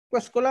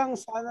request ko lang,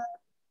 sana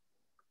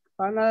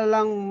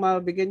lang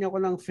mabigyan niyo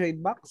ako ng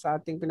feedback sa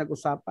ating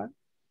pinag-usapan.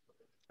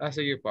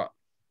 Sige po.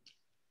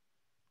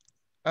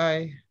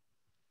 Ay.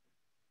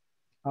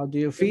 How do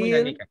you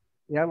feel?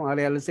 Yeah,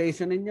 mga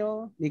realization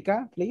ninyo.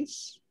 Nika,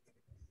 please.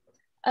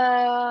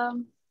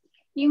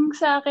 Yung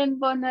sa akin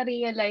po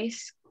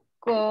na-realize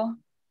ko,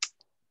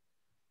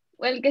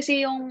 well,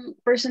 kasi yung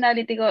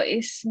personality ko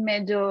is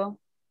medyo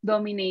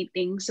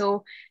dominating.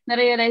 So,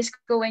 na-realize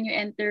ko when you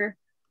enter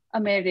a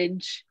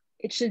marriage,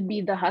 it should be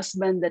the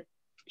husband that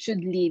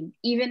should lead.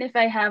 Even if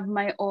I have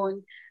my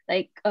own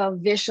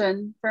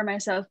vision for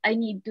myself, I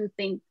need to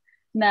think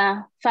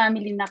na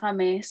family na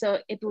kami.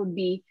 So, it would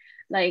be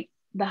like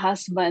the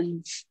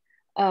husband's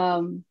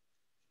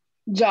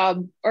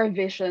job or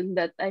vision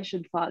that I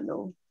should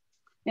follow.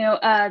 You know,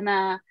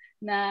 na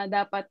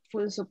dapat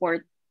full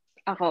support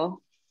ako.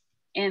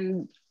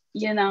 And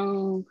yun ang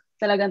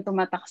talagang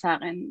tumatak sa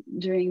akin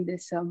during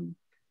this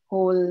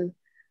whole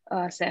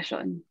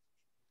session.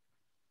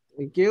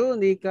 Thank you,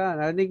 Nika.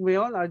 Narinig mo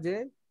yun,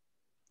 RJ?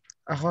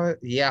 Ako,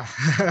 yeah.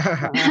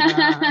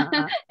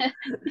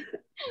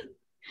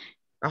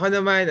 Ako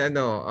naman,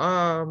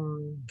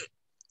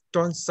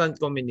 constant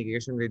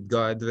communication with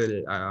God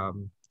will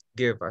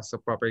give us a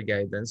proper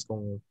guidance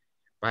kung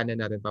paano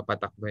natin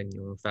papatakban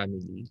yung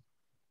family.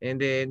 And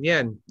then,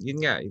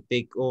 yun nga,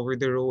 take over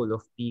the role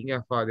of being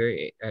a father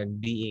and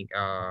being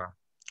a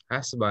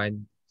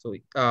husband. So,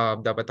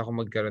 dapat ako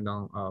magkaroon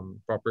ng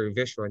proper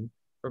vision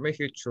for my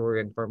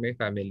future and for my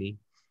family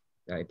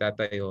na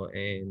itatayo.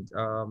 And,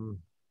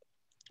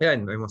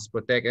 I must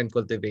protect and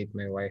cultivate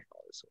my wife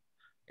also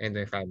and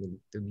my family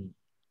to be.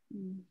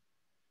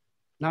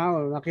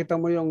 Now, nakita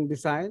mo yung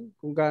design?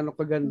 Kung gaano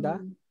kaganda?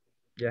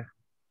 Yeah.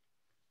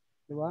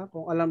 Diba?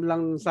 Kung alam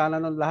lang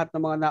sana ng lahat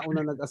ng mga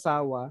nauna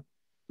nag-asawa,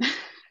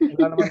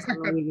 wala naman sa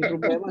nagiging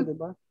problema, di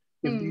ba?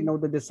 If you know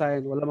the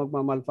design, wala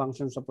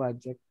magma-malfunction sa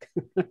project.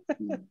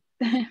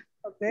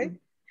 Okay?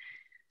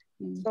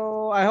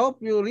 So, I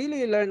hope you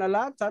really learn a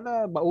lot.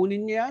 Sana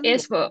baunin niyo yan.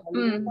 Yes po.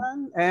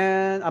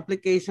 And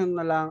application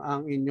na lang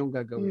ang inyong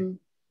gagawin.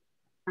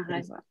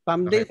 Okay.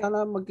 Someday,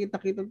 sana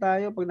magkita-kita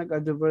tayo. Pag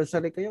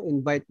nag-anniversary kayo,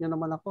 invite niyo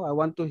naman ako. I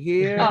want to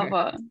hear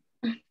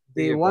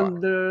the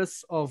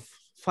wonders of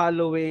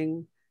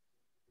following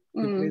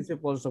the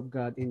principles of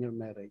God in your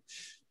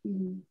marriage.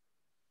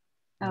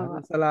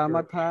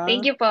 Salamat ha.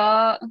 Thank you po.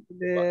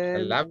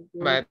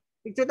 Salamat.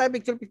 Picture tayo,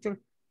 picture.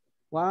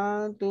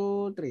 1,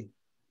 2, 3.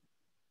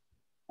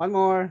 One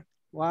more.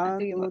 1,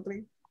 2,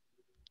 3.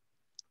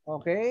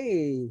 Okay.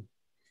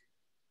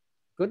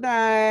 Good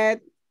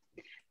night.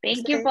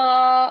 Thank you po.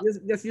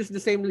 Just use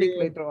the same link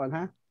later on,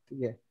 ha?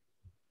 Sige.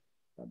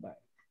 Bye-bye.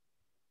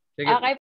 Okay.